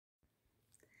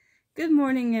Good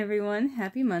morning, everyone.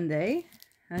 Happy Monday.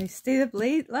 I stayed up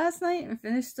late last night and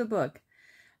finished the book.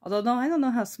 Although, no, I don't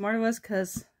know how smart it was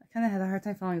because I kind of had a hard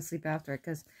time falling asleep after it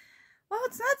because, well,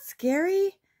 it's not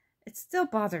scary. It still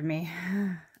bothered me.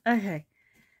 Okay.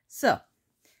 So,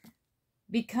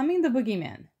 Becoming the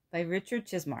Boogeyman by Richard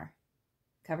Chizmar.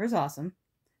 Cover's awesome.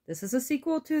 This is a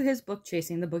sequel to his book,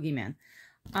 Chasing the Boogeyman.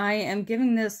 I am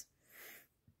giving this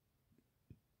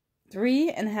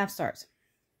 3.5 stars.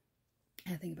 I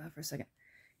had to think about it for a second.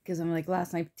 Because I'm like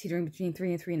last night teetering between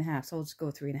 3 and 3.5. So I'll just go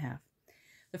with 3.5.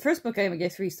 The first book I would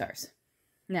give 3 stars.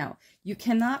 Now, you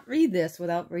cannot read this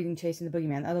without reading Chasing the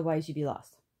Boogeyman. Otherwise, you'd be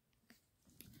lost.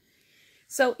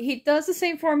 So he does the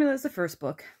same formula as the first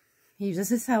book. He uses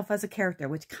himself as a character,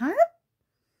 which kind of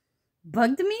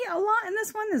bugged me a lot in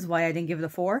this one. This is why I didn't give it a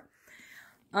 4.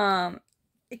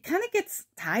 It kind of gets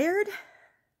tired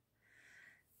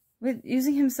with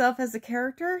using himself as a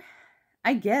character.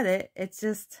 I get it. It's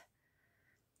just,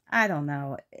 I don't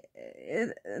know.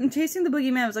 In Chasing the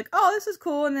Boogeyman, I was like, oh, this is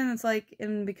cool. And then it's like,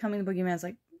 in Becoming the Boogeyman, it's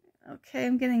like, okay,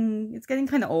 it's getting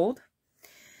kind of old.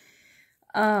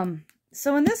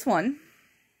 So in this one,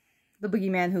 the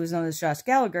Boogeyman, who is known as Josh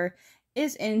Gallagher,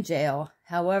 is in jail.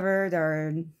 However, there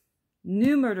are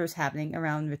new murders happening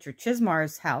around Richard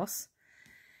Chizmar's house.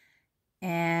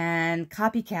 And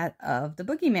copycat of the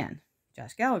Boogeyman,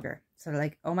 Josh Gallagher. So they're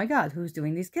like, oh my god, who's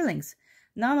doing these killings?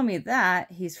 Not only that,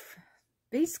 he's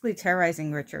basically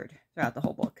terrorizing Richard throughout the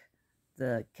whole book.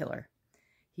 The killer.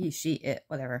 He, she, it,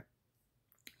 whatever.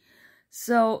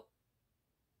 So,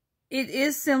 it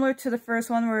is similar to the first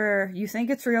one where you think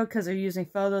it's real because they're using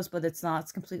photos, but it's not.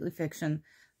 It's completely fiction.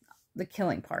 The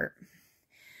killing part.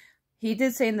 He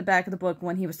did say in the back of the book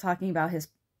when he was talking about his,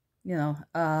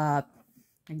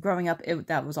 growing up,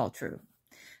 that was all true.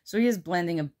 So he is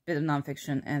blending a bit of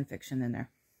nonfiction and fiction in there.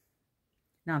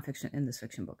 Nonfiction in this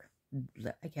fiction book.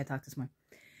 I can't talk this morning.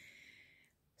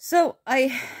 So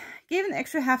I gave an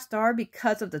extra half star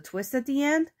because of the twist at the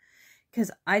end. Because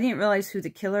I didn't realize who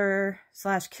the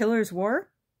killer/killers were.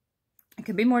 It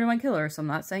could be more than one killer. So I'm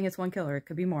not saying it's one killer. It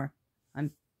could be more.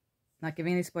 I'm not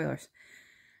giving any spoilers.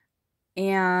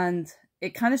 And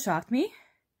it kind of shocked me.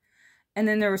 And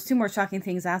then there was 2 more shocking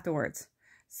things afterwards.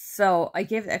 So I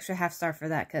gave the extra half star for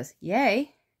that because,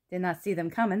 yay, did not see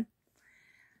them coming.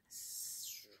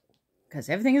 Because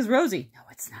everything is rosy. No,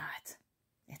 it's not.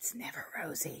 It's never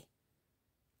rosy.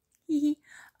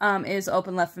 Is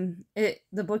open left from it.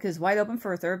 The book is wide open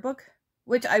for a 3rd book,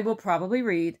 which I will probably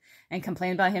read and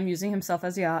complain about him using himself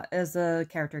as a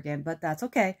character again. But that's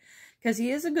okay because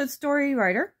he is a good story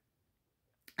writer.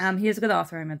 He is a good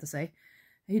author. I meant to say.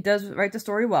 He does write the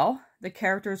story well. The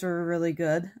characters are really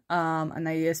good. And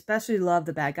I especially love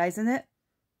the bad guys in it.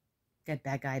 Good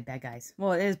bad guys.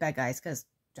 Well, it is bad guys because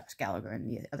Josh Gallagher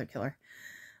and the other killer.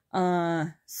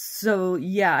 So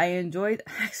yeah, I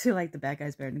actually like the bad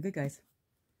guys better than the good guys.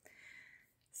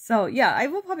 So yeah, I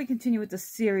will probably continue with the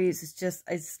series.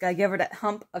 I just gotta give her that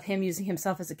hump of him using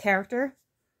himself as a character.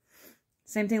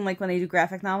 Same thing like when they do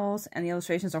graphic novels and the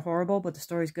illustrations are horrible, but the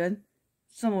story's good.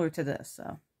 Similar to this,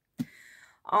 so.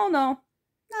 Oh no,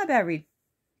 not a bad read.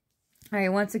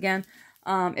 Alright, once again,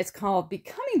 it's called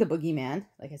Becoming the Boogeyman.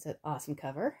 Like I said, awesome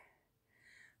cover.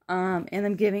 And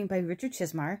I'm giving by Richard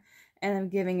Chizmar, and I'm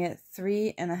giving it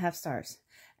 3.5 stars.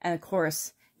 And of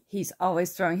course, he's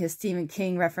always throwing his Stephen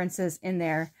King references in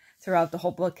there throughout the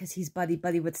whole book because he's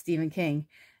buddy with Stephen King.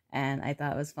 And I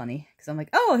thought it was funny because I'm like,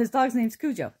 oh, his dog's name's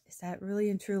Cujo. Is that really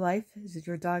in true life? Is it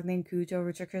your dog named Cujo,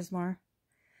 Richard Chizmar?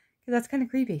 Because that's kind of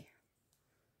creepy.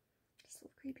 Just a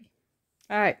little creepy.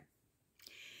 All right.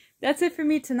 That's it for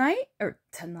me this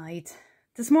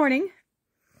morning.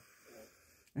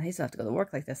 I still have to go to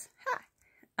work like this. Hi.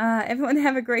 Everyone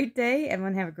have a great day.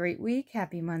 Everyone have a great week.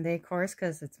 Happy Monday, of course,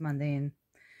 because it's Monday.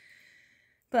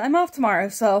 But I'm off tomorrow,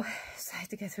 so I have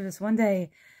to get through this one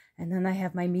day. And then I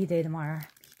have my me day tomorrow. Me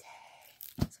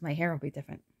day. So my hair will be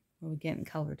different. We'll be getting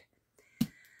colored.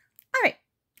 All right.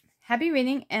 Happy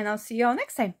reading, and I'll see you all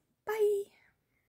next time.